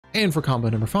And for combo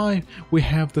number 5, we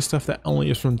have the stuff that only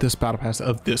is from this battle pass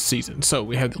of this season. So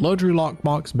we have the luxury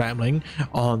lockbox battling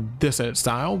on this edit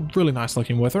style, really nice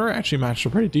looking with her, actually matched her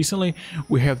pretty decently.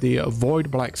 We have the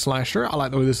void black slasher, I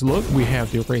like the way this looks. We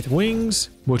have the wraith wings,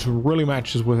 which really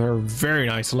matches with her very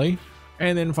nicely.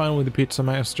 And then finally the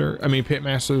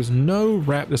Pitmaster's no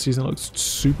wrap this season looks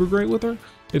super great with her.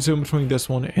 It's in between this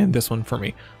one and this one for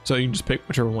me. So you can just pick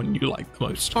whichever one you like the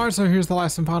most. Alright, so here's the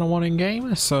last and final one in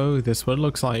game. So this one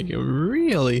looks like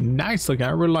really nice looking. I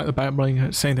really like the back bling.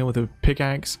 Same thing with the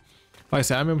pickaxe. Like I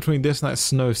said, I'm in between this and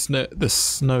that the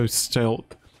snow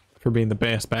stealth for being the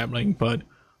best back bling, but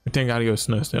I think I gotta go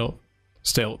snow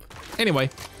stealth. Anyway,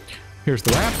 here's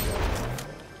the wrap.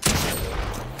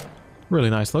 Really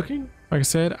nice looking. Like I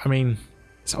said, I mean,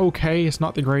 it's okay. It's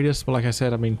not the greatest, but like I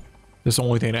said, I mean, this is the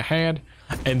only thing I had.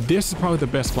 And this is probably the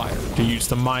best flyer to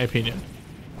use, in my opinion.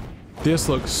 This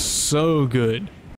looks so good.